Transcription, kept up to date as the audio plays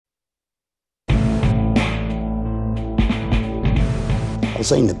I've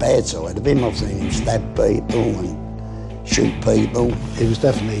seen the bad side of him. I've seen him stab people and shoot people. He was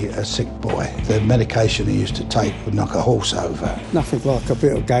definitely a sick boy. The medication he used to take would knock a horse over. Nothing like a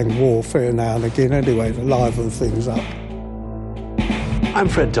bit of gang warfare now and again anyway to liven things up. I'm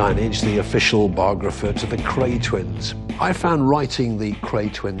Fred Dinage, the official biographer to the Kray twins. I found writing the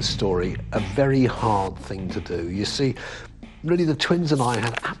Kray twins story a very hard thing to do. You see, really the twins and I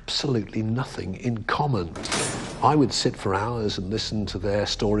had absolutely nothing in common. I would sit for hours and listen to their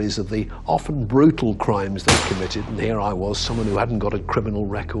stories of the often brutal crimes they committed, and here I was, someone who hadn't got a criminal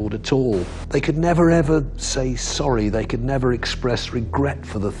record at all. They could never ever say sorry, they could never express regret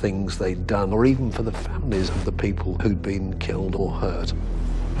for the things they'd done, or even for the families of the people who'd been killed or hurt.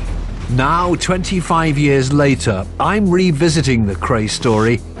 Now, 25 years later, I'm revisiting the Kray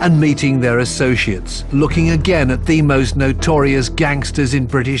story and meeting their associates, looking again at the most notorious gangsters in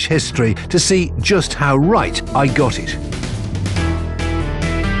British history to see just how right I got it.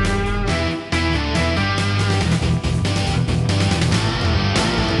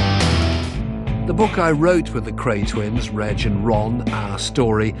 The book I wrote with the Kray twins, Reg and Ron, Our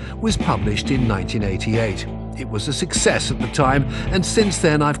Story, was published in 1988. It was a success at the time, and since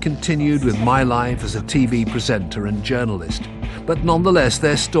then I've continued with my life as a TV presenter and journalist. But nonetheless,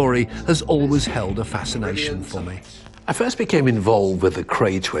 their story has always held a fascination for me. I first became involved with the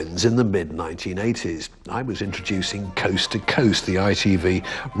Kray twins in the mid-1980s. I was introducing Coast to Coast, the ITV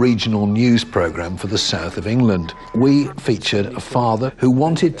regional news programme for the south of England. We featured a father who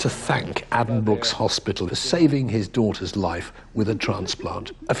wanted to thank Addenbrooke's Hospital for saving his daughter's life with a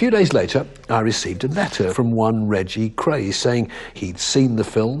transplant. A few days later, I received a letter from one Reggie Krays saying he'd seen the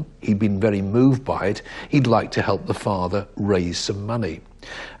film, he'd been very moved by it, he'd like to help the father raise some money.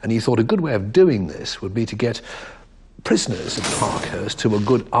 And he thought a good way of doing this would be to get prisoners at Parkhurst who were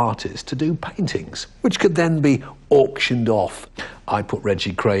good artists to do paintings, which could then be auctioned off. I put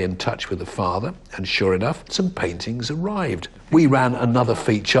Reggie Kray in touch with the father, and sure enough, some paintings arrived. We ran another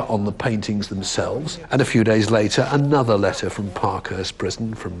feature on the paintings themselves, and a few days later, another letter from Parkhurst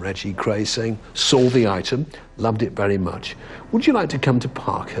Prison from Reggie Kray saying, saw the item, loved it very much. Would you like to come to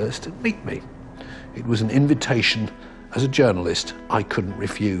Parkhurst and meet me? It was an invitation. As a journalist, I couldn't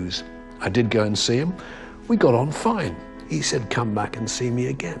refuse. I did go and see him. We got on fine. He said, come back and see me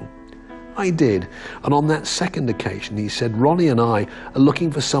again. I did, and on that second occasion he said, Ronnie and I are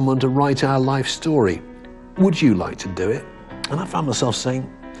looking for someone to write our life story. Would you like to do it? And I found myself saying,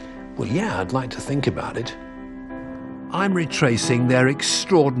 well, yeah, I'd like to think about it. I'm retracing their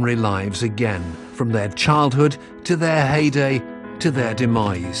extraordinary lives again, from their childhood to their heyday to their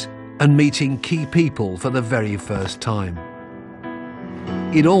demise, and meeting key people for the very first time.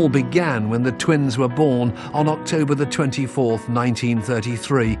 It all began when the twins were born on October the 24th,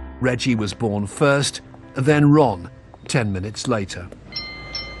 1933. Reggie was born first, then Ron, 10 minutes later.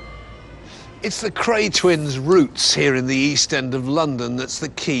 It's the Kray twins' roots here in the East End of London that's the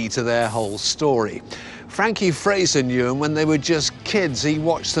key to their whole story. Frankie Fraser knew them when they were just kids. He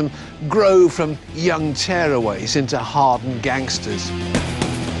watched them grow from young tearaways into hardened gangsters.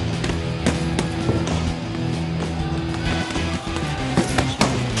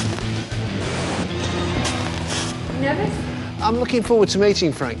 Nervous? I'm looking forward to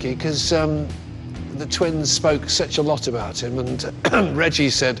meeting Frankie because the twins spoke such a lot about him, and Reggie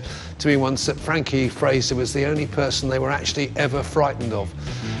said to me once that Frankie Fraser was the only person they were actually ever frightened of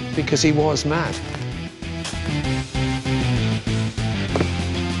because he was mad.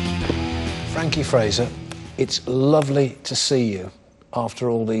 Frankie Fraser, it's lovely to see you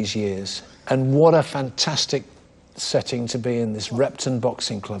after all these years, and what a fantastic setting to be in, this Repton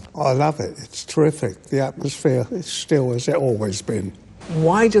Boxing Club. I love it. It's terrific. The atmosphere is still as it always been.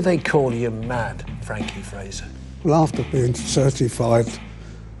 Why do they call you mad, Frankie Fraser? Well, after being certified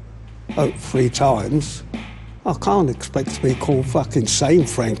 3 times, I can't expect to be called fucking sane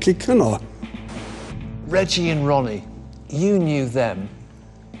Frankie, can I? Reggie and Ronnie, you knew them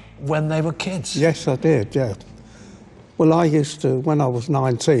when they were kids. Yes, I did, yeah. Well, I used to, when I was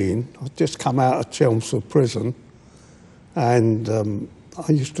 19, I'd just come out of Chelmsford Prison, and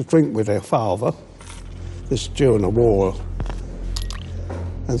I used to drink with their father, this during the war.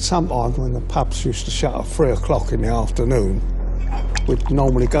 And sometimes when the pubs used to shut at 3 o'clock in the afternoon, we'd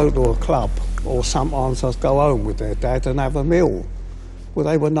normally go to a club, or sometimes I'd go home with their dad and have a meal. Well,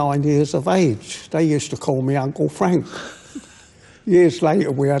 they were 9 years of age. They used to call me Uncle Frank. Years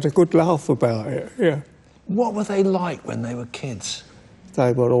later, we had a good laugh about it, yeah. What were they like when they were kids?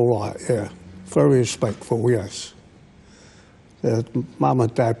 They were all right, yeah. Very respectful, yes. Their mum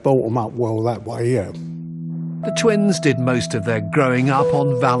and dad brought them up well that way, yeah. The twins did most of their growing up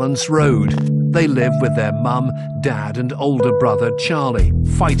on Valence Road. They lived with their mum, dad and older brother Charlie.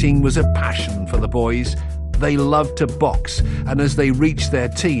 Fighting was a passion for the boys. They loved to box, and as they reached their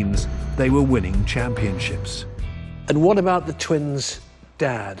teens, they were winning championships. And what about the twins'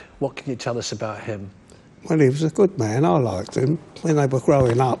 dad? What can you tell us about him? Well, he was a good man. I liked him. When they were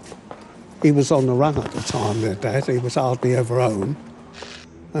growing up, he was on the run at the time, their dad. He was hardly ever home.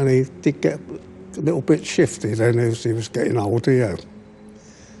 And he did get a little bit shifty then as he was getting older, yeah.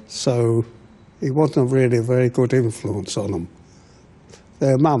 So he wasn't really a very good influence on them.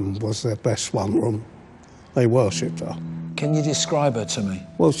 Their mum was their best one. They worshipped her. Can you describe her to me?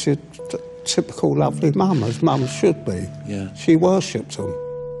 Well, she's a typical lovely mum, as mums should be. Yeah. She worshipped them.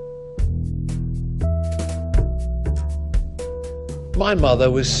 My mother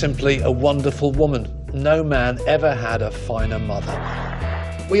was simply a wonderful woman. No man ever had a finer mother.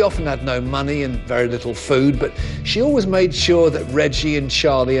 We often had no money and very little food, but she always made sure that Reggie and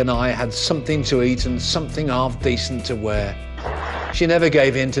Charlie and I had something to eat and something half decent to wear. She never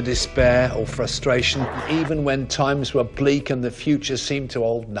gave in to despair or frustration, even when times were bleak and the future seemed to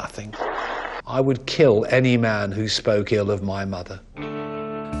hold nothing. I would kill any man who spoke ill of my mother.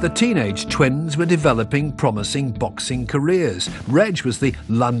 The teenage twins were developing promising boxing careers. Reg was the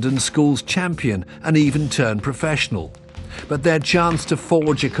London Schools champion and even turned professional. But their chance to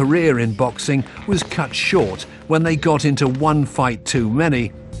forge a career in boxing was cut short when they got into one fight too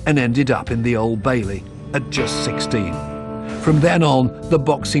many and ended up in the Old Bailey at just 16. From then on, the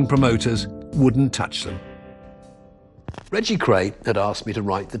boxing promoters wouldn't touch them. Reggie Kray had asked me to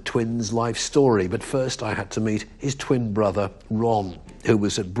write the twins' life story, but first I had to meet his twin brother, Ron, who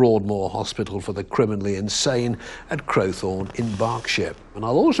was at Broadmoor Hospital for the Criminally Insane at Crowthorne in Berkshire. And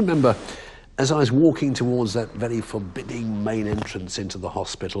I'll always remember, as I was walking towards that very forbidding main entrance into the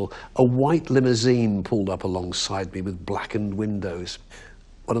hospital, a white limousine pulled up alongside me with blackened windows.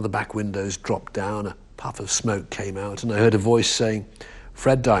 One of the back windows dropped down, a puff of smoke came out, and I heard a voice saying,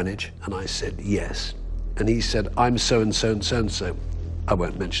 "Fred Dinage?" And I said, "Yes." And he said, "I'm so-and-so and so-and-so." I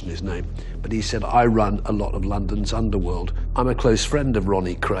won't mention his name, but he said, "I run a lot of London's underworld. I'm a close friend of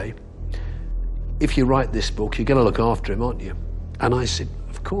Ronnie Kray. If you write this book, you're going to look after him, aren't you?" And I said,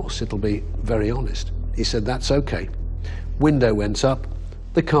 "Of course, it'll be very honest." He said, "That's okay." Window went up,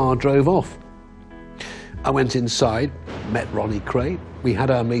 the car drove off. I went inside, met Ronnie Kray. We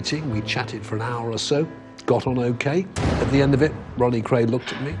had our meeting, we chatted for an hour or so, got on okay. At the end of it, Ronnie Kray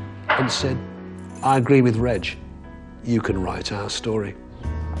looked at me and said, "I agree with Reg. You can write our story."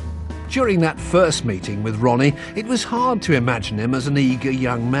 During that first meeting with Ronnie, it was hard to imagine him as an eager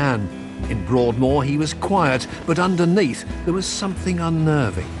young man. In Broadmoor, he was quiet, but underneath, there was something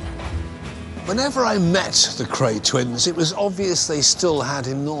unnerving. Whenever I met the Kray twins, it was obvious they still had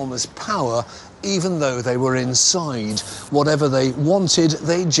enormous power, even though they were inside. Whatever they wanted,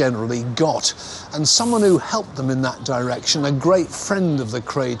 they generally got. And someone who helped them in that direction, a great friend of the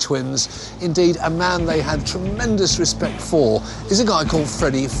Kray twins, indeed a man they had tremendous respect for, is a guy called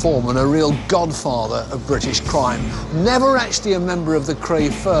Freddie Foreman, a real godfather of British crime. Never actually a member of the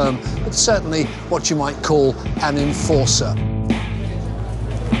Kray firm, but certainly what you might call an enforcer.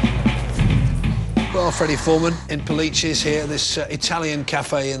 Well, Freddie Foreman in Police's here, this Italian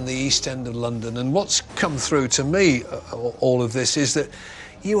cafe in the East End of London. And what's come through to me, all of this, is that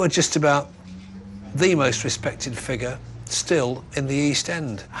you are just about the most respected figure still in the East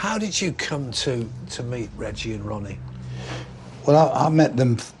End. How did you come to meet Reggie and Ronnie? Well, I met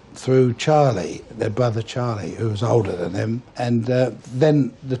them through Charlie, their brother Charlie, who was older than them. And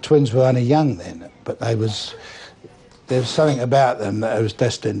then the twins were only young then, but there was something about them that was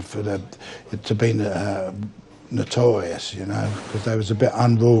destined for to be notorious, you know, because they was a bit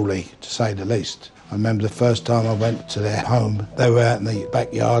unruly, to say the least. I remember the first time I went to their home, they were out in the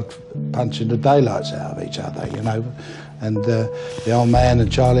backyard punching the daylights out of each other, you know, and the old man and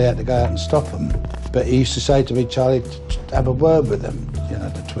Charlie had to go out and stop them. But he used to say to me, "Charlie, have a word with them, you know,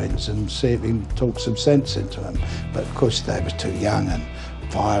 the twins, and see if he can talk some sense into them." But of course they were too young and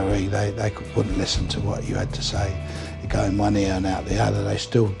fiery, they wouldn't listen to what you had to say. You go in one ear and out the other, they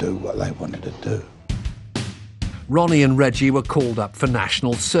still do what they wanted to do. Ronnie and Reggie were called up for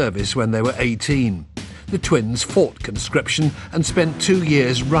national service when they were 18. The twins fought conscription and spent 2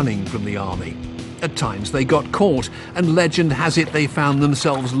 years running from the army. At times they got caught, and legend has it they found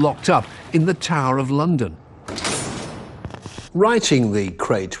themselves locked up in the Tower of London. Writing the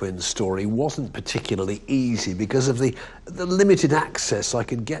Kray twins story wasn't particularly easy because of the limited access I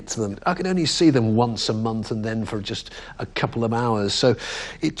could get to them. I could only see them once a month and then for just a couple of hours. So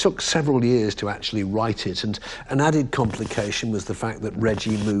it took several years to actually write it. And an added complication was the fact that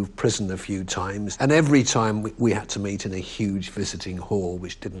Reggie moved prison a few times. And every time we had to meet in a huge visiting hall,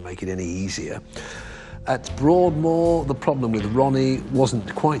 which didn't make it any easier. At Broadmoor, the problem with Ronnie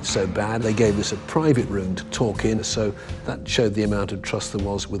wasn't quite so bad. They gave us a private room to talk in, so that showed the amount of trust there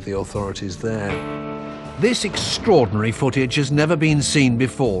was with the authorities there. This extraordinary footage has never been seen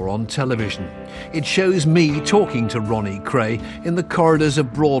before on television. It shows me talking to Ronnie Kray in the corridors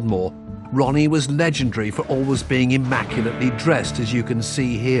of Broadmoor. Ronnie was legendary for always being immaculately dressed, as you can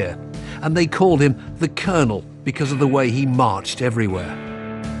see here. And they called him the Colonel because of the way he marched everywhere.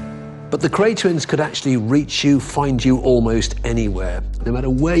 But the Kray twins could actually reach you, find you almost anywhere, no matter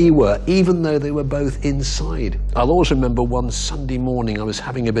where you were, even though they were both inside. I'll always remember one Sunday morning I was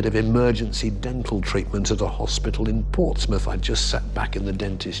having a bit of emergency dental treatment at a hospital in Portsmouth. I just sat back in the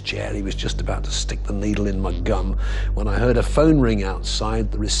dentist's chair. He was just about to stick the needle in my gum when I heard a phone ring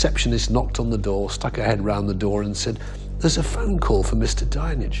outside. The receptionist knocked on the door, stuck her head round the door and said, "There's a phone call for Mr.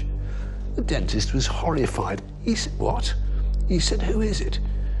 Dinage." The dentist was horrified. He said, "What?" He said, "Who is it?"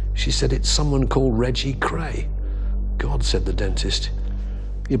 She said, "It's someone called Reggie Kray." "God," said the dentist,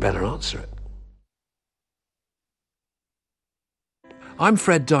 "you better answer it." I'm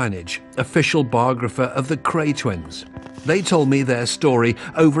Fred Dinage, official biographer of the Kray twins. They told me their story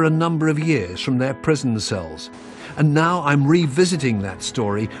over a number of years from their prison cells. And now I'm revisiting that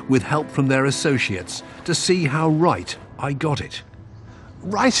story with help from their associates to see how right I got it.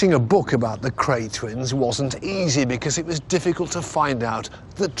 Writing a book about the Kray twins wasn't easy because it was difficult to find out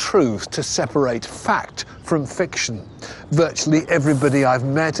the truth, to separate fact from fiction. Virtually everybody I've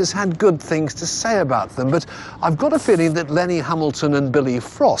met has had good things to say about them, but I've got a feeling that Lenny Hamilton and Billy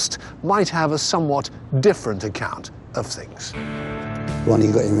Frost might have a somewhat different account of things.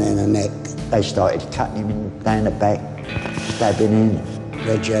 Ronnie got him around the neck. They started cutting him down the back, stabbing him.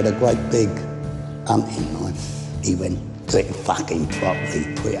 Reggie had a great big hunting knife. He went pretty fucking properly,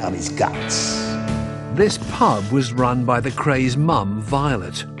 put it up his guts. This pub was run by the Krays' mum,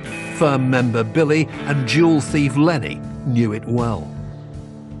 Violet. Firm member Billy and jewel thief Lenny knew it well.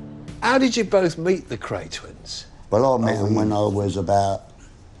 How did you both meet the Kray twins? Well, I met them when I was about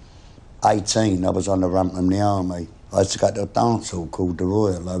 18. I was on the run from the army. I used to go to a dance hall called the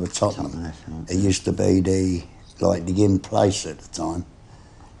Royal over Tottenham. It used to be the in place at the time.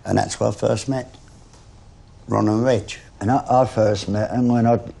 And that's where I first met Ron and Reg. And I first met him when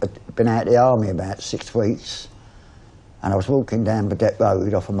I'd been out of the army about 6 weeks, and I was walking down Badet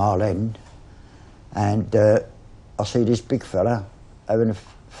Road off a Mile End, and I see this big fella having a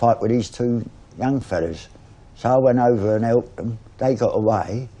fight with these two young fellas. So I went over and helped them. They got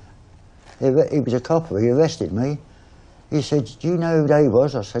away. He was a copper, he arrested me. He said, "Do you know who they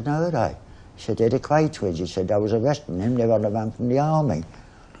was?" I said, "No, who are they?" He said, "They're the Kray twins." He said, "I was arresting them, they're on the run from the army."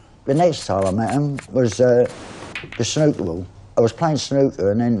 The next time I met him was the snooker ball. I was playing snooker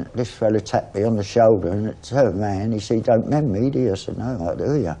and then this fella tapped me on the shoulder and it turned around. He said, "You don't remember me, do you?" I said, "No, I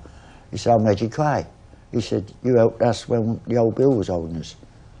do, you?" He said, "I'm Reggie Kray." He said, "You helped us when the old Bill was holding us."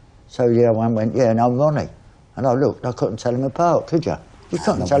 So the other one went, "Yeah, and I'm Ronnie." And I looked, I couldn't tell him apart, could you? You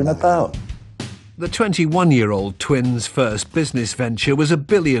couldn't tell him apart. The 21-year-old twins' first business venture was a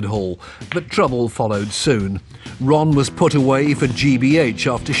billiard hall, but trouble followed soon. Ron was put away for GBH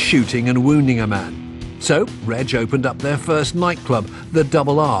after shooting and wounding a man. So Reg opened up their first nightclub, the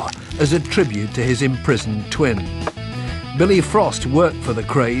Double R, as a tribute to his imprisoned twin. Billy Frost worked for the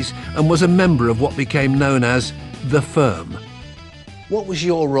Krays and was a member of what became known as the Firm. What was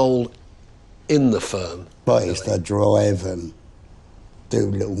your role in the Firm? I used to drive and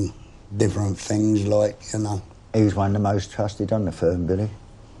do little different things like, you know. He was one of the most trusted on the Firm, Billy.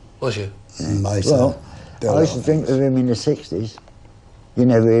 Was you? Well, I used to drink with him in the 60s. You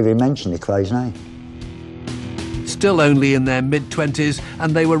never hear him mention the Krays' name. Still only in their mid-20s,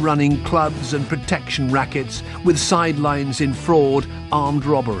 and they were running clubs and protection rackets with sidelines in fraud, armed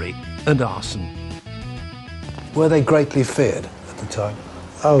robbery and arson. Were they greatly feared at the time?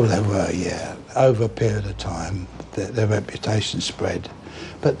 Oh, they were, yeah. Over a period of time, their reputation spread.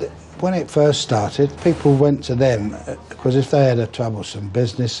 But when it first started, people went to them because if they had a troublesome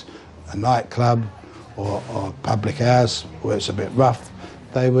business, a nightclub or a public house where it's a bit rough,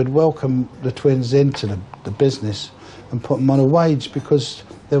 they would welcome the twins into the business and put them on a wage because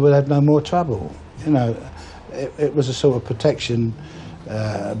they would have no more trouble. You know, it was a sort of protection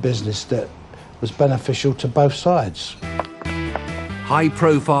business that was beneficial to both sides.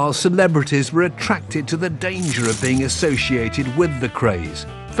 High-profile celebrities were attracted to the danger of being associated with the Krays.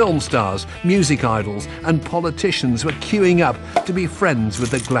 Film stars, music idols and politicians were queuing up to be friends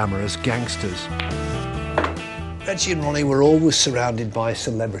with the glamorous gangsters. Reggie and Ronnie were always surrounded by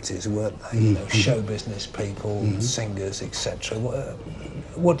celebrities, weren't they? You know, show business people, singers, etc.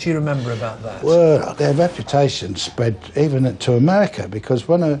 What do you remember about that? Well, their reputation spread even to America, because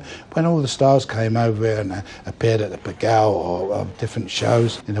when all the stars came over here and appeared at the Pagao or different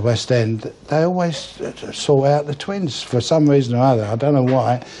shows in the West End, they always sought out the twins for some reason or other. I don't know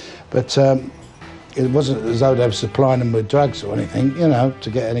why, but it wasn't as though they were supplying them with drugs or anything, you know, to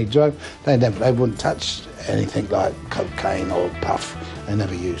get any drug. They wouldn't touch anything like cocaine or puff. They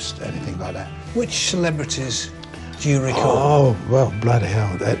never used anything like that. Which celebrities do you recall? Oh, well, bloody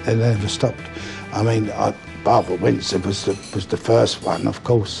hell, they never stopped. I mean, Barbara Windsor was the first one, of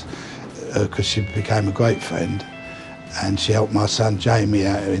course, because she became a great friend, and she helped my son Jamie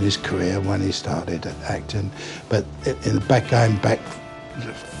out in his career when he started acting. But going back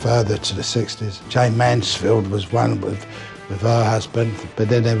further to the 60s, Jane Mansfield was one with her husband, but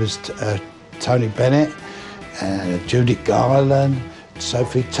then there was Tony Bennett, Judy Garland,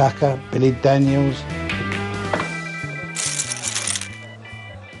 Sophie Tucker, Billy Daniels.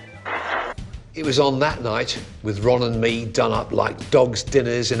 It was on that night, with Ron and me done up like dogs'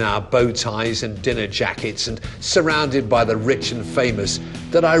 dinners in our bow ties and dinner jackets and surrounded by the rich and famous,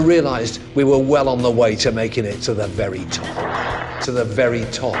 that I realised we were well on the way to making it to the very top. To the very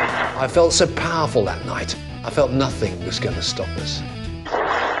top. I felt so powerful that night. I felt nothing was going to stop us.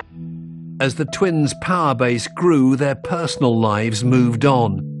 As the twins' power base grew, their personal lives moved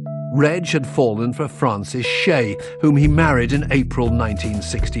on. Reg had fallen for Frances Shea, whom he married in April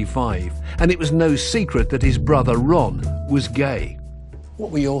 1965, and it was no secret that his brother Ron was gay.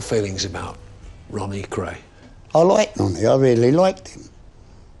 What were your feelings about Ronnie Kray? I liked Ronnie, I really liked him.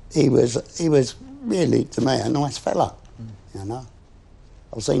 He was really, to me, a nice fella, you know.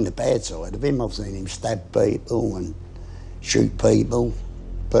 I've seen the bad side of him, I've seen him stab people and shoot people,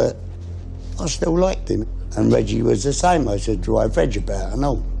 but I still liked him. And Reggie was the same. I used to drive Reg about and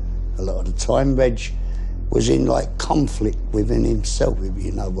all. A lot of the time, Reg was in like conflict within himself, if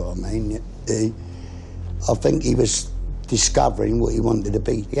you know what I mean. I think he was discovering what he wanted to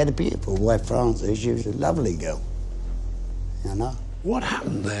be. He had a beautiful wife, Frances. She was a lovely girl, you know. What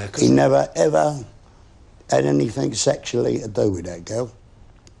happened there? He never, ever had anything sexually to do with that girl.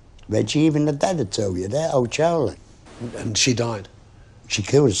 Reggie, even the dad would tell you that, old Charlie. And she died? She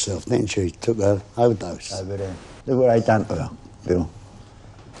killed herself, didn't she? Took her overdose. Over there. Look what they done to her, Bill.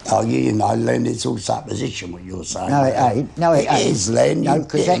 Oh, you know, Len, it's all supposition what you're saying. No, it ain't. No, it ain't. It is, Len. No, You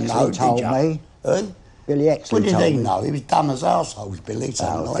because didn't know, Exley told did you? me. Who? Billy Exley What did told he me. know? He was dumb as arseholes, Billy.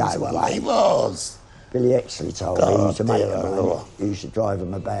 Oh, go away. He was. Billy Exley told me. He used to make them money. He used to drive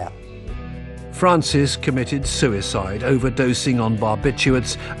them about. Frances committed suicide, overdosing on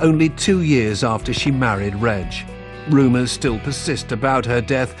barbiturates only 2 years after she married Reg. Rumours still persist about her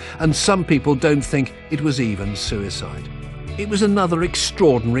death, and some people don't think it was even suicide. It was another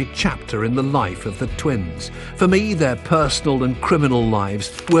extraordinary chapter in the life of the twins. For me, their personal and criminal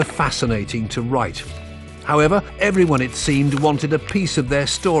lives were fascinating to write. However, everyone, it seemed, wanted a piece of their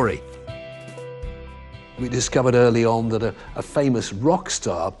story. We discovered early on that a famous rock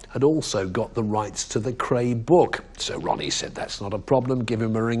star had also got the rights to the Kray book. So Ronnie said, that's not a problem, give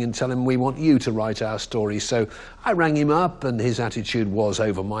him a ring and tell him we want you to write our story. So I rang him up and his attitude was,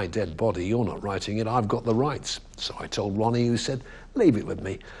 over my dead body, you're not writing it, I've got the rights. So I told Ronnie, who said, leave it with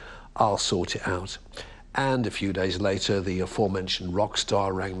me, I'll sort it out. And a few days later, the aforementioned rock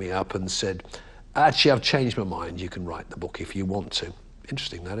star rang me up and said, actually, I've changed my mind, you can write the book if you want to.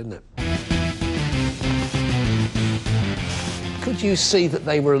 Interesting that, isn't it? Could you see that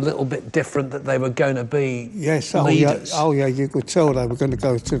they were a little bit different, that they were going to be leaders? Oh yeah, you could tell they were going to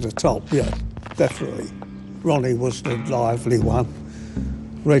go to the top, yeah, definitely. Ronnie was the lively one.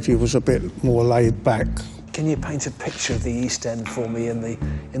 Reggie was a bit more laid back. Can you paint a picture of the East End for me in the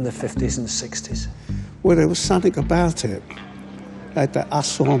 50s and 60s? Well, there was something about it. They had that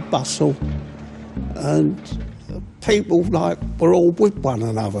hustle and bustle, and people were all with one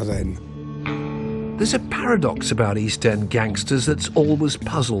another then. There's a paradox about East End gangsters that's always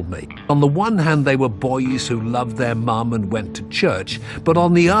puzzled me. On the one hand, they were boys who loved their mum and went to church, but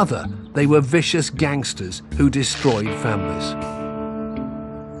on the other, they were vicious gangsters who destroyed families.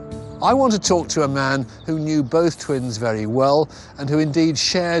 I want to talk to a man who knew both twins very well and who indeed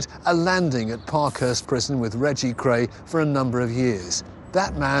shared a landing at Parkhurst Prison with Reggie Kray for a number of years.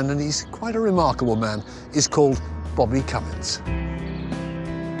 That man, and he's quite a remarkable man, is called Bobby Cummins.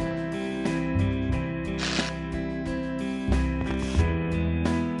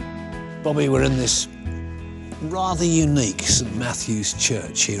 Bobby, we're in this rather unique St Matthew's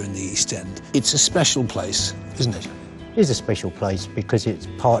Church here in the East End. It's a special place, isn't it? It is a special place because it's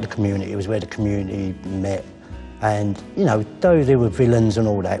part of the community. It was where the community met. And, you know, though there were villains and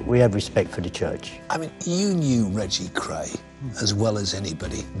all that, we have respect for the church. I mean, you knew Reggie Kray as well as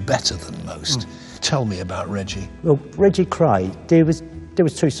anybody, better than most. Tell me about Reggie. Well, Reggie Kray, there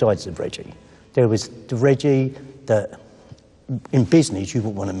was two sides of Reggie. There was the Reggie that, in business, you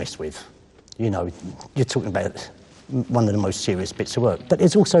wouldn't want to mess with. You know, you're talking about one of the most serious bits of work. But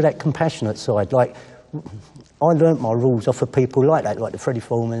there's also that compassionate side. Like, I learnt my rules off of people like that, like the Freddie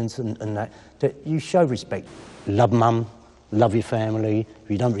Foremans and that you show respect. Love mum, love your family. If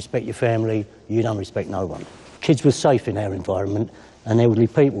you don't respect your family, you don't respect no one. Kids were safe in our environment, and elderly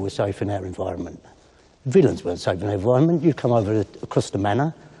people were safe in our environment. Villains weren't safe in our environment. You'd come over across the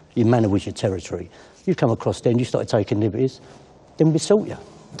manor, your manor was your territory. You'd come across there and you started taking liberties, then we'd sort you.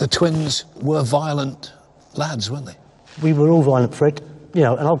 The twins were violent lads, weren't they? We were all violent, Fred, you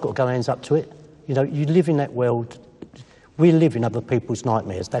know, and I've got to go hands up to it. You know, you live in that world, we live in other people's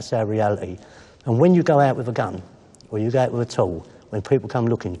nightmares, that's our reality. And when you go out with a gun, or you go out with a tool, when people come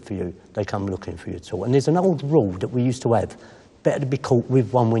looking for you, they come looking for your tool. And there's an old rule that we used to have, better to be caught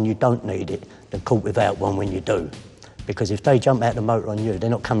with one when you don't need it, than caught without one when you do. Because if they jump out the motor on you, they're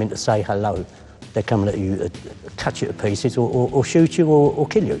not coming to say hello, they're coming at you, cut you to pieces, or shoot you, or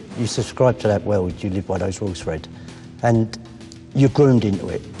kill you. You subscribe to that world, you live by those rules, Fred. And you're groomed into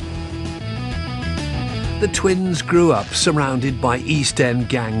it. The twins grew up surrounded by East End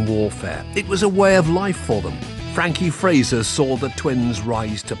gang warfare. It was a way of life for them. Frankie Fraser saw the twins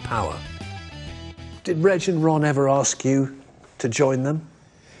rise to power. Did Reg and Ron ever ask you to join them?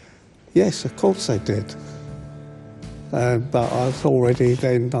 Yes, of course they did. But I was already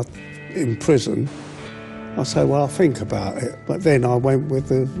then in prison. I said, well, I'll think about it. But then I went with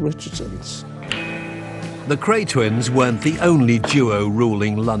the Richardsons. The Kray twins weren't the only duo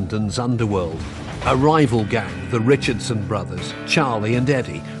ruling London's underworld. A rival gang, the Richardson brothers, Charlie and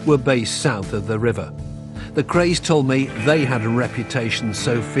Eddie, were based south of the river. The Krays told me they had a reputation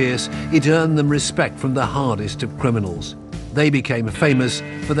so fierce it earned them respect from the hardest of criminals. They became famous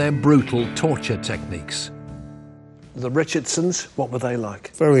for their brutal torture techniques. The Richardsons, what were they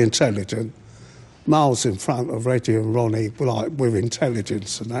like? Very intelligent. Miles in front of Reggie and Ronnie, like with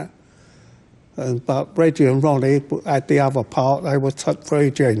intelligence and that. But Reggie and Ronnie had the other part, they were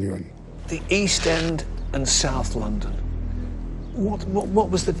very genuine. The East End and South London. What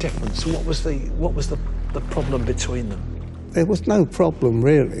was the difference? What was the problem between them? There was no problem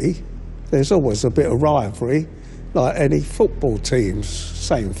really. There's always a bit of rivalry, like any football teams.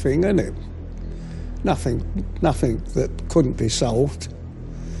 Same thing, isn't it? Nothing that couldn't be solved.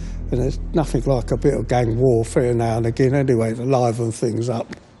 And there's nothing like a bit of gang warfare now and again anyway to liven things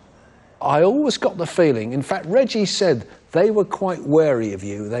up. I always got the feeling, in fact, Reggie said they were quite wary of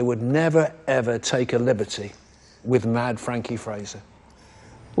you. They would never, ever take a liberty with mad Frankie Fraser.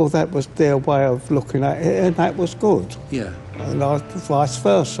 Well, that was their way of looking at it, and that was good. Yeah. And vice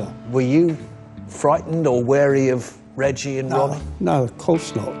versa. Were you frightened or wary of Reggie and Ronnie? No, of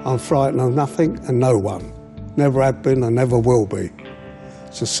course not. I'm frightened of nothing and no one. Never have been and never will be.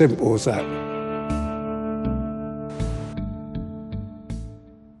 It's as simple as that.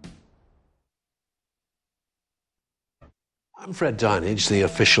 I'm Fred Dinage, the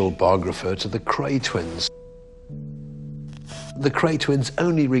official biographer to the Kray twins. The Kray twins'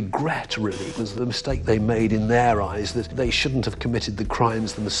 only regret, really, was the mistake they made in their eyes, that they shouldn't have committed the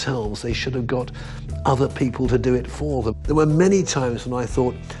crimes themselves. They should have got other people to do it for them. There were many times when I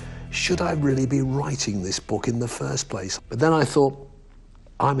thought, should I really be writing this book in the first place? But then I thought,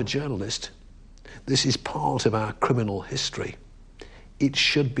 I'm a journalist. This is part of our criminal history. It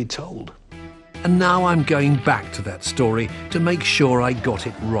should be told. And now I'm going back to that story to make sure I got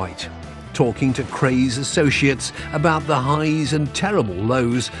it right. Talking to Krays associates about the highs and terrible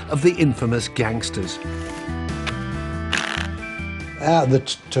lows of the infamous gangsters. Out of the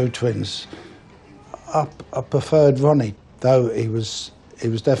two twins, I preferred Ronnie, though he was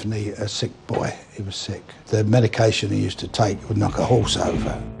definitely a sick boy. He was sick. The medication he used to take would knock a horse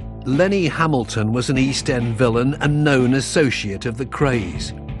over. Lenny Hamilton was an East End villain and known associate of the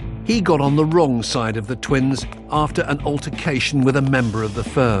Krays. He got on the wrong side of the twins after an altercation with a member of the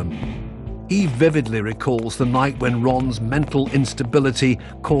firm. He vividly recalls the night when Ron's mental instability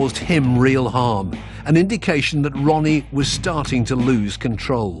caused him real harm, an indication that Ronnie was starting to lose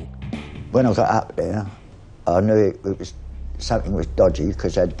control. When I got up there, I knew it was something was dodgy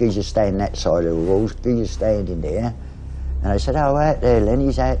because I had geezers standing that side of the walls, geezers standing there, and I said, "Oh, out there,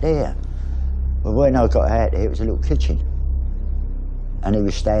 Lenny's out there." Well, when I got out there, it was a little kitchen, and he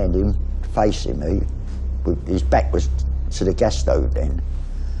was standing facing me. His back was to the gas stove then.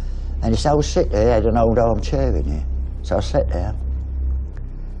 And he said, "Oh, sit there." He had an old armchair in here. So I sat there.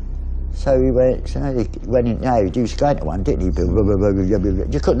 So he went, he went in, no, he was going to one, didn't he, Bill?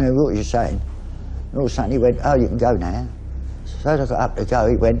 You couldn't hear what he was saying. And all of a sudden he went, "Oh, you can go now." So I got up to go,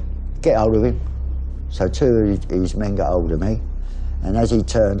 he went, "Get hold of him." So two of his men got hold of me. And as he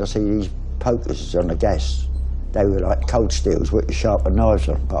turned, I see these pokers on the gas. They were like cold steels with sharpened knives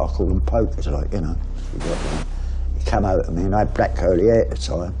on, but I call them pokers, like, you know. He came over to me, and I had black curly hair at the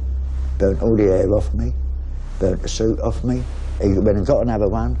time. Burnt all the hair off me, burnt the suit off me. He went and got another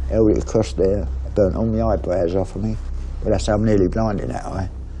one, held it across there, burnt all my eyebrows off of me. But that's how I'm nearly blind in that eye,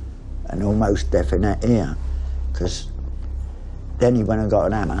 and almost deaf in that ear. Because then he went and got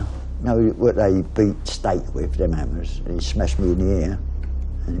an hammer. You know what they beat steak with, them hammers? And he smashed me in the ear,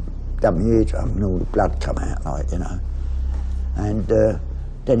 and done my eardrum, and all the blood come out, like, you know. And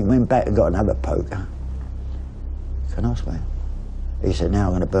then he went back and got another poker. Can I swear? He said, "Now I'm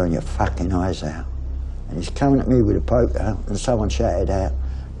going to burn your fucking eyes out." And he's coming at me with a poker, and someone shouted out,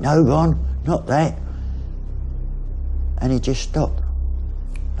 "No, Ron, not that." And he just stopped,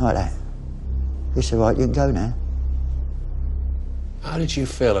 like that. He said, "Right, you can go now." How did you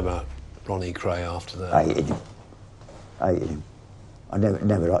feel about Ronnie Kray after that? I hated him. Hated him. I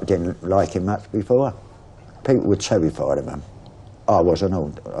didn't like him much before. People were terrified of him. I wasn't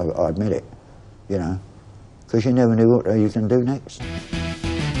old, I admit it, you know, because you never knew what you can do next.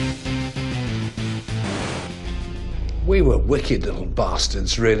 We were wicked little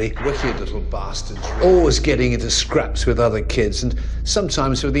bastards, really. Wicked little bastards. Always getting into scraps with other kids, and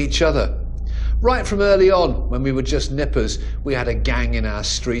sometimes with each other. Right from early on, when we were just nippers, we had a gang in our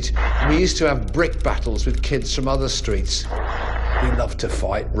street, and we used to have brick battles with kids from other streets. We loved to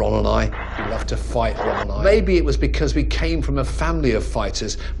fight, Ron and I. We loved to fight, Ron and I. Maybe it was because we came from a family of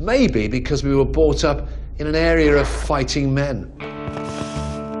fighters. Maybe because we were brought up in an area of fighting men.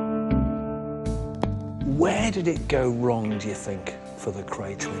 Where did it go wrong, do you think, for the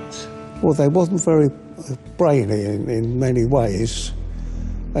Kray twins? Well, they wasn't very brainy in many ways,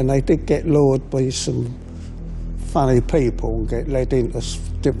 and they did get lured by some funny people and get led into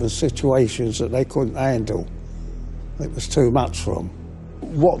different situations that they couldn't handle. It was too much for them.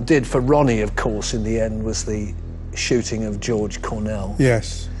 What did for Ronnie, of course, in the end, was the shooting of George Cornell.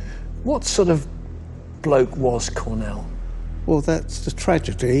 Yes. What sort of bloke was Cornell? Well, that's the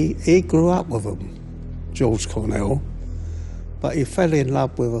tragedy. He grew up with them, George Cornell, but he fell in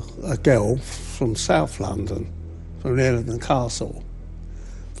love with a girl from South London, from Leamington Castle.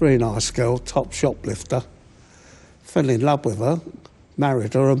 Very nice girl, top shoplifter. Fell in love with her,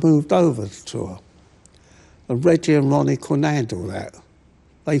 married her and moved over to her. And Reggie and Ronnie couldn't handle that.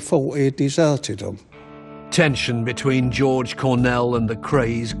 They thought he had deserted them. Tension between George Cornell and the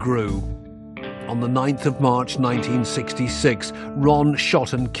Krays grew. On the 9th of March 1966, Ron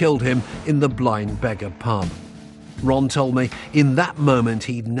shot and killed him in the Blind Beggar pub. Ron told me in that moment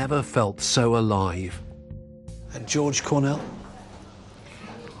he'd never felt so alive. And George Cornell?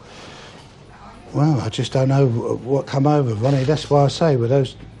 Well, I just don't know what come over Ronnie. That's why I say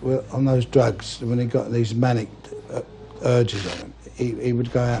on those drugs, when he got these manic urges on him, he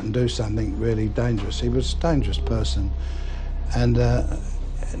would go out and do something really dangerous. He was a dangerous person, and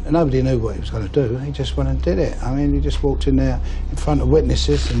nobody knew what he was going to do. He just went and did it. I mean, he just walked in there in front of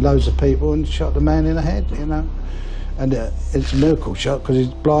witnesses and loads of people and shot the man in the head, you know. And it's a miracle shot because his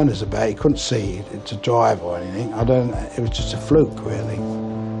blinders about. He couldn't see to drive or anything. It was just a fluke, really.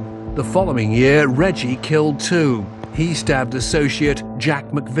 The following year, Reggie killed too. He stabbed associate Jack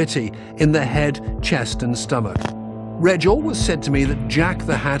McVitie in the head, chest and stomach. Reg always said to me that Jack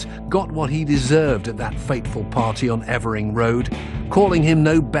the Hat got what he deserved at that fateful party on Evering Road, calling him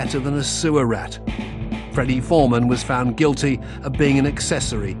no better than a sewer rat. Freddie Foreman was found guilty of being an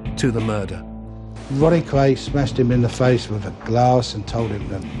accessory to the murder. Ronnie Kray smashed him in the face with a glass and told him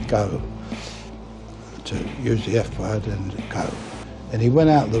to go, to use the F word and go. And he went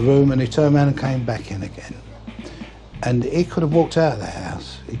out of the room and he turned around and came back in again. And he could have walked out of the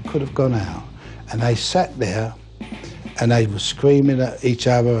house, he could have gone out. And they sat there and they were screaming at each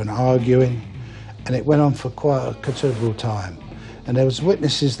other and arguing. And it went on for quite a considerable time. And there was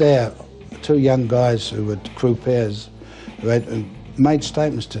witnesses there, two young guys who were croupiers, who had made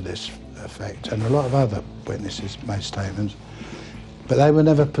statements to this effect, and a lot of other witnesses made statements. But they were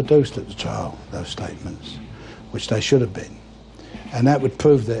never produced at the trial, those statements, which they should have been. And that would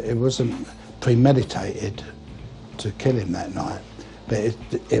prove that it wasn't premeditated to kill him that night, but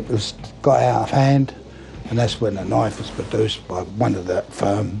it was got out of hand, and that's when the knife was produced by one of that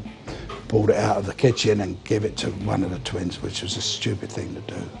firm, brought it out of the kitchen and gave it to one of the twins, which was a stupid thing to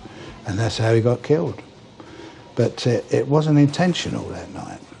do. and that's how he got killed. But it wasn't intentional that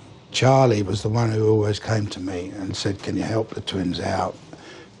night. Charlie was the one who always came to me and said, can you help the twins out?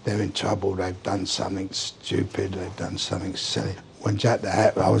 They're in trouble, they've done something stupid, they've done something silly. When Jack the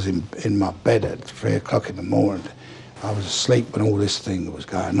Hat, I was in my bed at 3 o'clock in the morning. I was asleep when all this thing was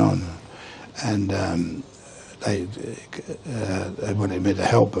going on. And they wanted me to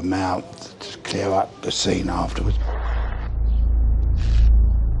help them out, to clear up the scene afterwards.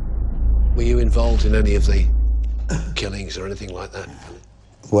 Were you involved in any of the killings or anything like that?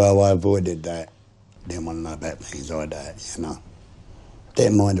 Well, I avoided that. Didn't want to know about things like that, you know.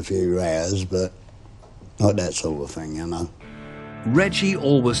 Didn't mind a few rows, but not that sort of thing, you know. Reggie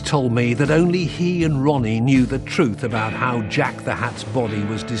always told me that only he and Ronnie knew the truth about how Jack the Hat's body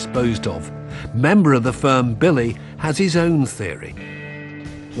was disposed of. Member of the firm Billy has his own theory.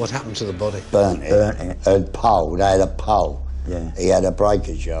 What happened to the body? Burnt it. A pole, they had a pole. Yeah. He had a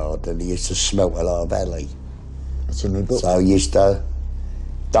breakage yard and he used to smelt a lot of alley. It's in my book. So he used to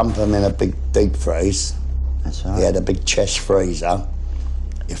dump them in a big deep freeze. That's right. He had a big chest freezer.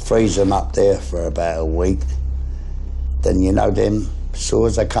 You freeze them up there for about a week. Then, you know, them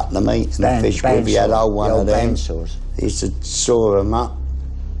saws they cut the meat and the fish with, he had a whole one of them. Saws. He used to saw them up,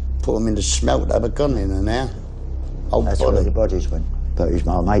 put them in the smelt, they were gone in and out. Whole That's body. where the bodies went. But he's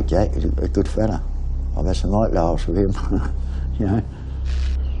my mate, Jack. He's a good fella. I've had some right laughs with him, you know.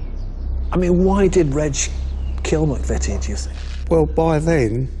 I mean, why did Reg kill McVitie, do you think? Well, by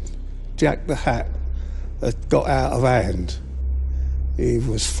then, Jack the Hat had got out of hand. He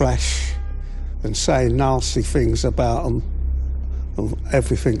was flash and saying nasty things about them and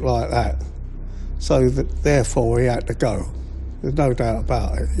everything like that. So therefore he had to go. There's no doubt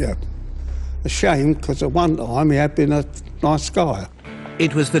about it, yeah. A shame, because at one time he had been a nice guy.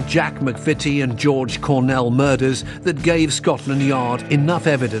 It was the Jack McVitie and George Cornell murders that gave Scotland Yard enough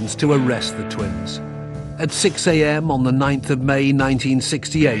evidence to arrest the twins. At 6 a.m. on the 9th of May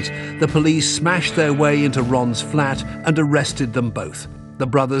 1968, the police smashed their way into Ron's flat and arrested them both. The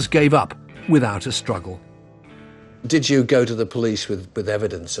brothers gave up without a struggle. Did you go to the police with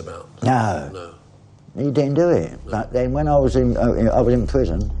evidence about? No. He didn't do it. But then when I was in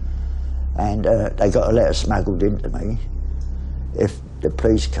prison, and they got a letter smuggled into me. If the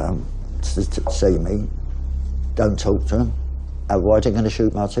police come to see me, don't talk to them. Otherwise they're going to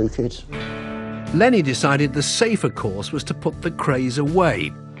shoot my 2 kids. Lenny decided the safer course was to put the Krays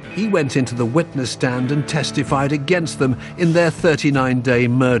away. He went into the witness stand and testified against them in their 39-day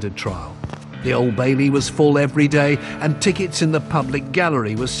murder trial. The Old Bailey was full every day, and tickets in the public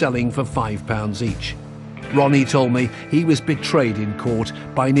gallery were selling for £5 each. Ronnie told me he was betrayed in court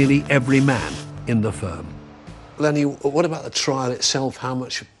by nearly every man in the firm. Lenny, what about the trial itself? How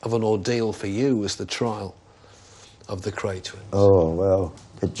much of an ordeal for you was the trial of the Kray twins? Oh, well,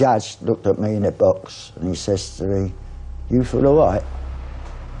 the judge looked at me in the box and he says to me, "You feel all right?"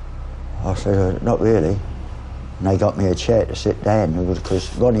 I said, "Not really." And they got me a chair to sit down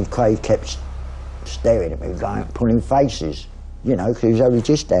because Ronnie Kray kept staring at me, like pulling faces, you know, because he was only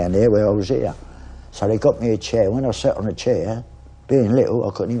just down there where I was here. So they got me a chair. When I sat on a chair, being little,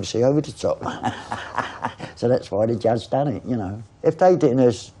 I couldn't even see over the top. So that's why the judge done it, you know. If they didn't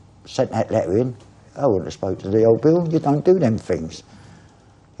have sent that letter in, I wouldn't have spoke to the old Bill. You don't do them things.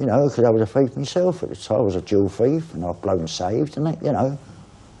 You know, because I was a thief myself at the time. I was a jewel thief and I've blown saved and that, you know.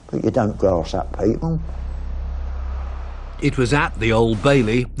 But you don't grass up people. It was at the Old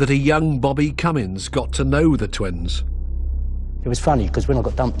Bailey that a young Bobby Cummins got to know the twins. It was funny because when I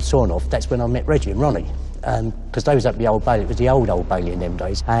got dumped and sawn off, that's when I met Reggie and Ronnie. Because they was up the Old Bailey, it was the Old Bailey in them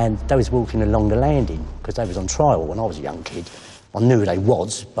days, and they was walking along the landing because they was on trial when I was a young kid. I knew who they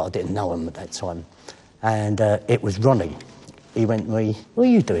was, but I didn't know them at that time. And it was Ronnie. He went to me, "What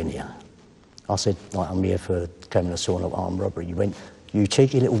are you doing here?" I said, "I'm here for coming to sawn off armed robbery." He went, "You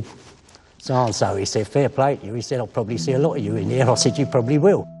cheeky little so-and-so." He said, "Fair play to you." He said, "I'll probably see a lot of you in here." I said, "You probably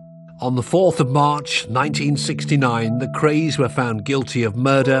will." On the 4th of March 1969, the Krays were found guilty of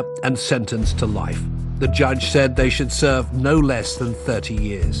murder and sentenced to life. The judge said they should serve no less than 30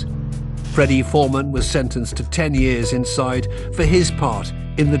 years. Freddie Foreman was sentenced to 10 years inside for his part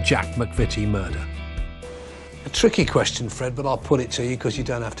in the Jack McVitie murder. A tricky question, Fred, but I'll put it to you because you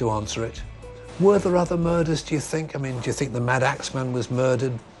don't have to answer it. Were there other murders, do you think? I mean, do you think the Mad Axeman was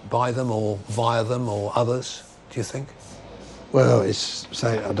murdered by them or via them or others, do you think? Well,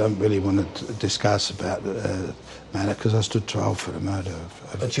 I don't really want to discuss about the matter because I stood trial for the murder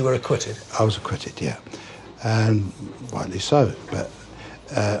of... But you were acquitted? I was acquitted, yeah, and rightly so. But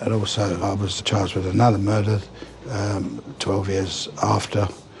and also I was charged with another murder 12 years after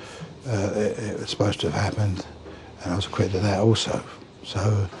it was supposed to have happened, and I was acquitted of that also.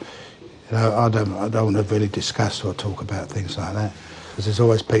 So, You know, I don't want to really discuss or talk about things like that, because there's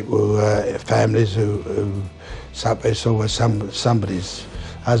always people who, families who it's always somebody's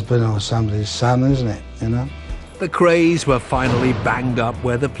husband or somebody's son, isn't it, you know? The Krays were finally banged up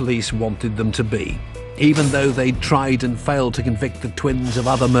where the police wanted them to be. Even though they'd tried and failed to convict the twins of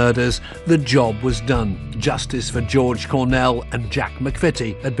other murders, the job was done. Justice for George Cornell and Jack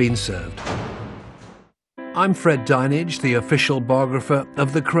McVitie had been served. I'm Fred Dinage, the official biographer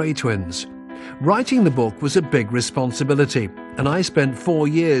of the Kray twins. Writing the book was a big responsibility, and I spent 4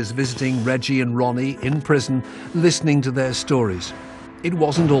 years visiting Reggie and Ronnie in prison, listening to their stories. It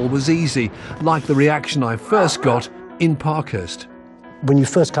wasn't always easy, like the reaction I first got in Parkhurst. When you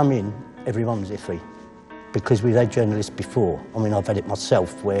first come in, everyone was iffy, because we've had journalists before. I mean, I've had it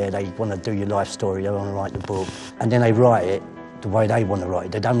myself, where they want to do your life story, they want to write the book, and then they write it the way they want to write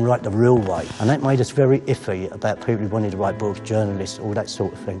it. They don't write the real way. And that made us very iffy about people who wanted to write books, journalists, all that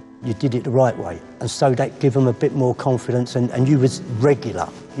sort of thing. You did it the right way. And so that gave them a bit more confidence, and you was regular.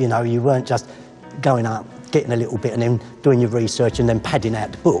 You know, you weren't just going up, getting a little bit and then doing your research and then padding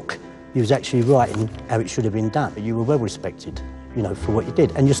out the book. You was actually writing how it should have been done. But you were well respected, you know, for what you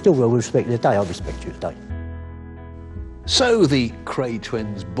did. And you're still well respected today. I respect you today. So the Kray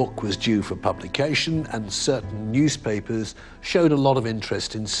twins' book was due for publication, and certain newspapers showed a lot of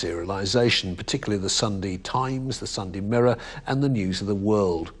interest in serialisation, particularly the Sunday Times, the Sunday Mirror and the News of the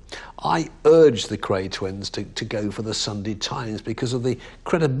World. I urged the Kray twins to go for the Sunday Times because of the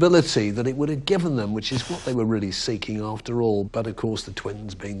credibility that it would have given them, which is what they were really seeking after all. But of course the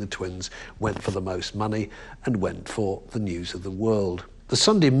twins, being the twins, went for the most money and went for the News of the World. The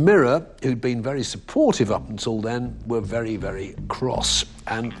Sunday Mirror, who'd been very supportive up until then, were very, very cross,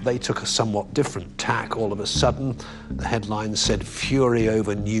 and they took a somewhat different tack all of a sudden. The headline said, "Fury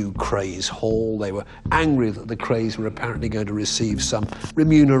over new Krays haul." They were angry that the Krays were apparently going to receive some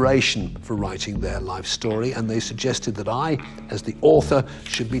remuneration for writing their life story, and they suggested that I, as the author,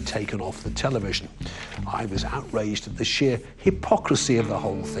 should be taken off the television. I was outraged at the sheer hypocrisy of the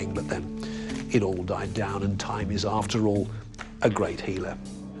whole thing, but then it all died down, and time is, after all, a great healer.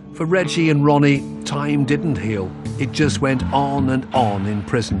 For Reggie and Ronnie, time didn't heal. It just went on and on in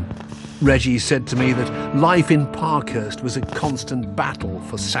prison. Reggie said to me that life in Parkhurst was a constant battle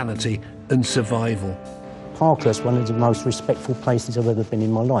for sanity and survival. Parkhurst, one of the most respectful places I've ever been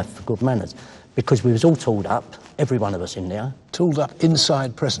in my life for good manners, because we was all tooled up, every one of us in there. Tooled up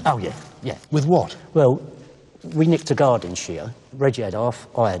inside prison? Oh yeah, yeah. With what? Well, we nicked a garden shear. Reggie had half,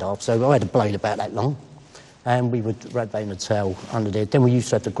 I had half, so I had a blade about that long. And we would wrap that in a towel under there. Then we used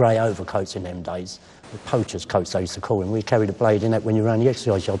to have the grey overcoats in them days, the poacher's coats they used to call them. We carried a blade in that when you were around the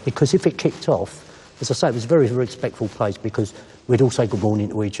exercise yard, because if it kicked off, as I say, it was a very, very respectful place, because we'd all say good morning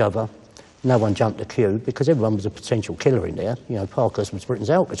to each other. No one jumped the queue, because everyone was a potential killer in there. You know, Parkhurst was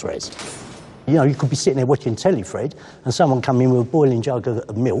Britain's Alcatraz. You know, you could be sitting there watching telly, Fred, and someone come in with a boiling jug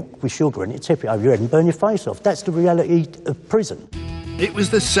of milk with sugar in it, tip it over your head and burn your face off. That's the reality of prison. It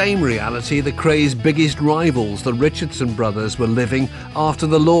was the same reality the Krays' biggest rivals, the Richardson brothers, were living after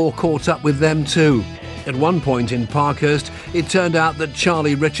the law caught up with them too. At one point in Parkhurst, it turned out that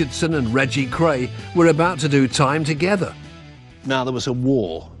Charlie Richardson and Reggie Kray were about to do time together. Now, there was a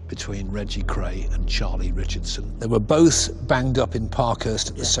war between Reggie Kray and Charlie Richardson. They were both banged up in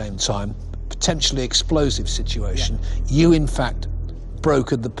Parkhurst at the same time. Potentially explosive situation. Yeah. You, in fact,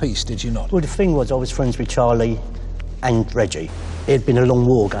 brokered the peace, did you not? Well, the thing was, I was friends with Charlie and Reggie. It had been a long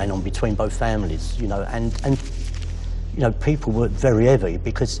war going on between both families, you know, and you know, people were very heavy,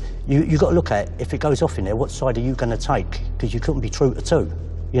 because you got to look at, if it goes off in there, what side are you going to take? Because you couldn't be true to two.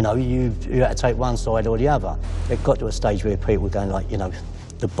 You know, you had to take one side or the other. It got to a stage where people were going like, you know,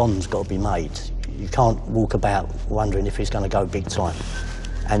 the bond's got to be made. You can't walk about wondering if it's going to go big time.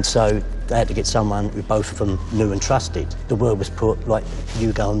 And so they had to get someone who both of them knew and trusted. The word was put, like,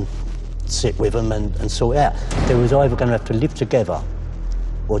 you go and sit with them and sort it out. They was either going to have to live together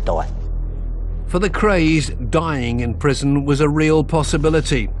or die. For the Krays, dying in prison was a real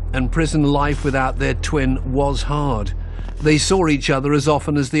possibility, and prison life without their twin was hard. They saw each other as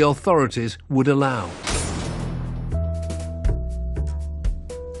often as the authorities would allow.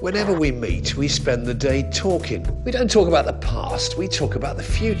 Whenever we meet, we spend the day talking. We don't talk about the past, we talk about the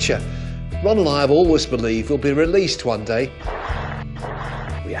future. Ron and I have always believed we'll be released one day.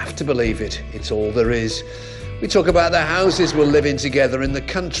 We have to believe it, it's all there is. We talk about the houses we'll live in together in the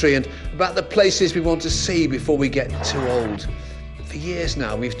country, and about the places we want to see before we get too old. For years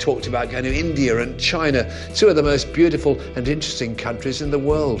now, we've talked about going to India and China, two of the most beautiful and interesting countries in the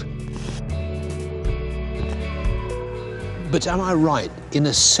world. But am I right, in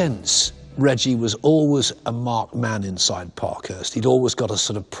a sense, Reggie was always a marked man inside Parkhurst. He'd always got a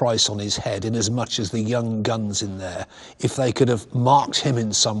sort of price on his head, in as much as the young guns in there, if they could have marked him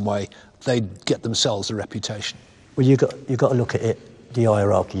in some way, they'd get themselves a reputation. Well, you've got to look at it, the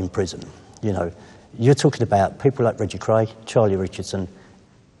hierarchy in prison. You know, you're talking about people like Reggie Kray, Charlie Richardson.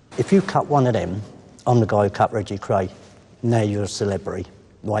 If you cut one of them, I'm the guy who cut Reggie Kray, now you're a celebrity,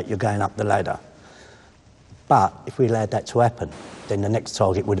 right, you're going up the ladder. But if we allowed that to happen, then the next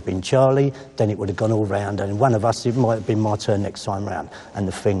target would have been Charlie, then it would have gone all round, and one of us, it might have been my turn next time round. And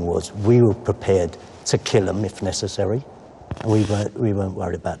the thing was, we were prepared to kill them if necessary, and we weren't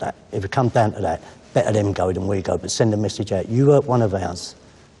worried about that. If it comes down to that, better them go than we go, but send a message out. You hurt one of ours,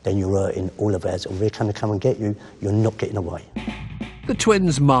 then you're hurting all of ours, and we're going to come and get you, you're not getting away. The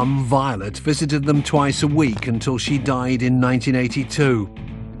twins' mum, Violet, visited them twice a week until she died in 1982.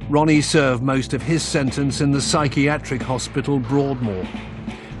 Ronnie served most of his sentence in the psychiatric hospital Broadmoor.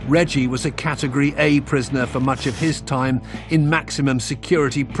 Reggie was a Category A prisoner for much of his time in maximum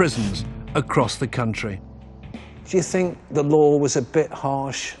security prisons across the country. Do you think the law was a bit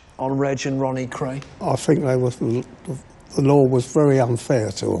harsh on Reg and Ronnie Kray? I think the law was very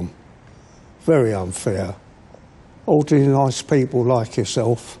unfair to them. Very unfair. Ordinary nice people like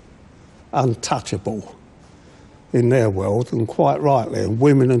yourself, untouchable in their world, and quite rightly, and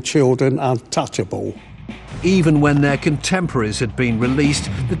women and children untouchable. Even when their contemporaries had been released,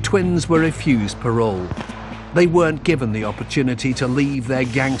 the twins were refused parole. They weren't given the opportunity to leave their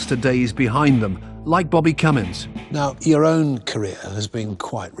gangster days behind them, like Bobby Cummins. Now, your own career has been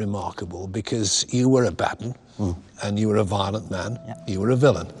quite remarkable, because you were a bad one, and you were a violent man, you were a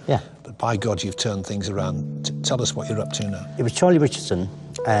villain. Yeah. But by God, you've turned things around. Tell us what you're up to now. It was Charlie Richardson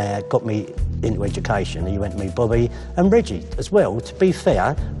got me into education. He went to me, Bobby, and Reggie as well. To be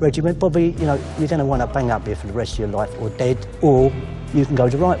fair, Reggie went, Bobby, you know, you're going to want to bang up here for the rest of your life, or dead, or you can go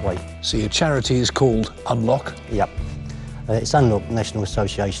the right way. So your charity is called Unlock? Yep. It's Unlock, National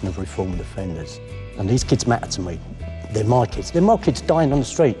Association of Reformed Offenders. And these kids matter to me. They're my kids. They're my kids dying on the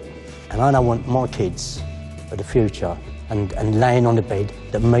street. And I don't want my kids for the future and laying on the bed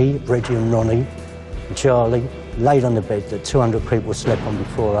that me, Reggie and Ronnie and Charlie laid on the bed that 200 people slept on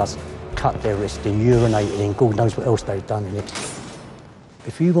before us, cut their wrist in, urinated in, God knows what else they've done in it.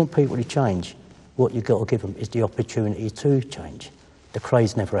 If you want people to change, what you've got to give them is the opportunity to change. The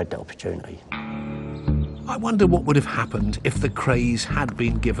Krays never had that opportunity. I wonder what would have happened if the Krays had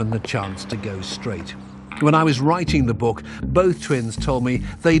been given the chance to go straight. When I was writing the book, both twins told me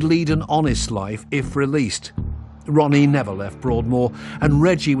they'd lead an honest life if released. Ronnie never left Broadmoor, and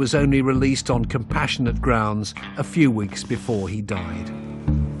Reggie was only released on compassionate grounds a few weeks before he died.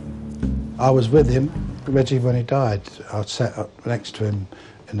 I was with him, Reggie, when he died. I sat up next to him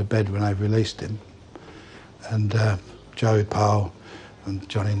in the bed when I released him. And Joey Powell and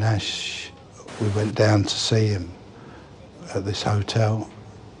Johnny Nash, we went down to see him at this hotel.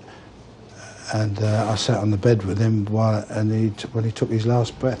 And I sat on the bed with him when he took his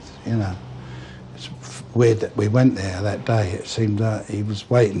last breath, you know. It's weird that we went there that day. It seemed that he was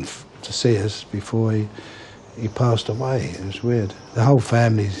waiting to see us before he passed away. It was weird. The whole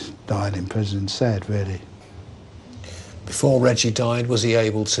family's died in prison. Sad, really. Before Reggie died, was he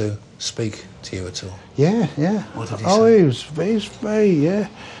able to speak to you at all? Yeah, yeah. What did he say? say? He was very, yeah.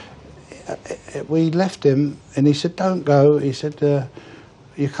 We left him and he said, don't go. He said,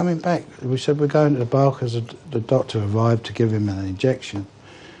 you're coming back. We said, we're going to the bar because the doctor arrived to give him an injection.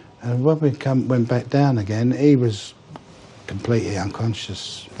 And when we went back down again, he was completely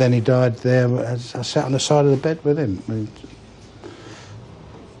unconscious. Then he died there. I sat on the side of the bed with him.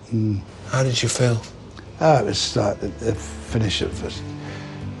 How did you feel? Oh, it was like the finish of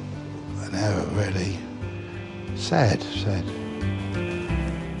an hour, really. Sad, sad.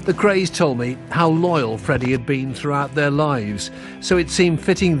 The Krays told me how loyal Freddie had been throughout their lives, so it seemed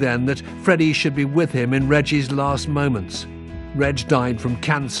fitting then that Freddie should be with him in Reggie's last moments. Reg died from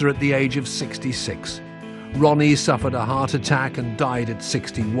cancer at the age of 66. Ronnie suffered a heart attack and died at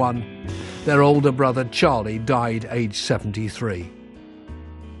 61. Their older brother Charlie died aged 73.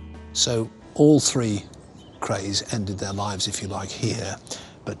 So all three Krays ended their lives, if you like, here,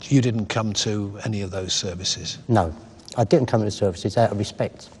 but you didn't come to any of those services? No, I didn't come to the services out of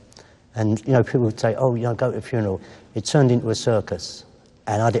respect. And, you know, people would say, oh, you know, go to a funeral. It turned into a circus,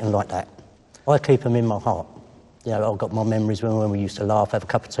 and I didn't like that. I keep them in my heart. You know, I've got my memories when we used to laugh, have a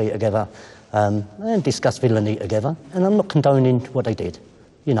cup of tea together, and discuss villainy together. And I'm not condoning what they did,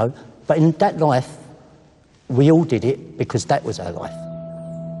 you know. But in that life, we all did it because that was our life.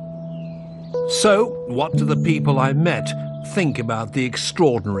 So, what do the people I met think about the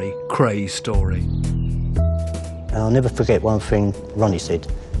extraordinary Kray story? And I'll never forget one thing Ronnie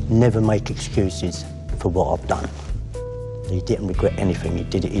said. never make excuses for what I've done. He didn't regret anything, he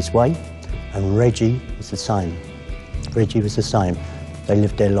did it his way. And Reggie was the same. Reggie was the same. They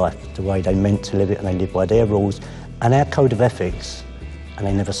lived their life the way they meant to live it, and they lived by their rules and our code of ethics, and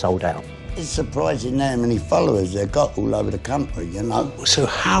they never sold out. It's surprising how many followers they've got all over the country, you know. So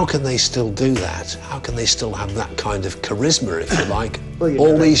how can they still do that? How can they still have that kind of charisma, if you like, Well,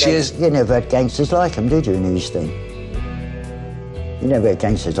 all these years? You never had gangsters like them, did you, in East End? You never had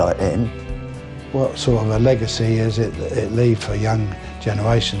gangsters like them. What sort of a legacy is it leave for young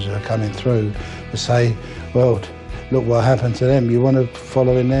generations that are coming through to say, well, look what happened to them. You want to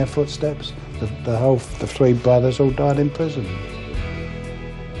follow in their footsteps? The three brothers all died in prison.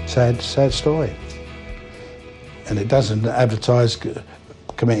 Sad story. And it doesn't advertise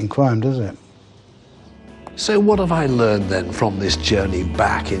committing crime, does it? So what have I learned then from this journey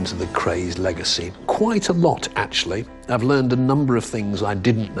back into the Krays legacy? Quite a lot, actually. I've learned a number of things I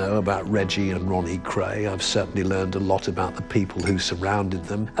didn't know about Reggie and Ronnie Kray. I've certainly learned a lot about the people who surrounded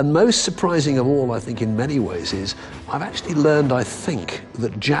them. And most surprising of all, I think, in many ways, is I've actually learned, I think,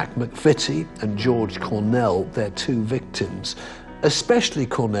 that Jack McVitie and George Cornell, their two victims, especially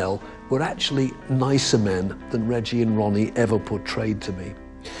Cornell, were actually nicer men than Reggie and Ronnie ever portrayed to me.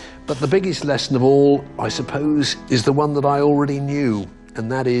 But the biggest lesson of all, I suppose, is the one that I already knew,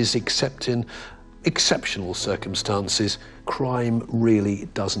 and that is, except in exceptional circumstances, crime really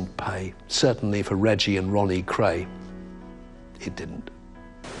doesn't pay. Certainly for Reggie and Ronnie Kray, it didn't.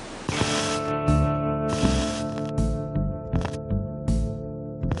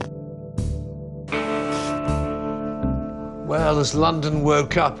 Well, as London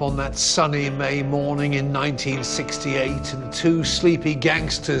woke up on that sunny May morning in 1968 and two sleepy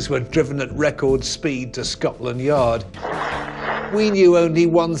gangsters were driven at record speed to Scotland Yard, we knew only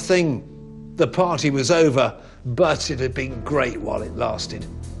one thing. The party was over, but it had been great while it lasted.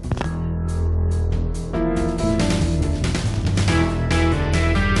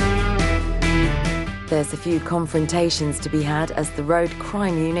 There's a few confrontations to be had as the Road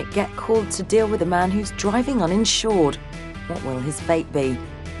Crime Unit get called to deal with a man who's driving uninsured. What will his fate be?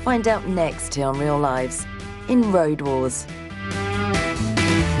 Find out next here on Real Lives in Road Wars.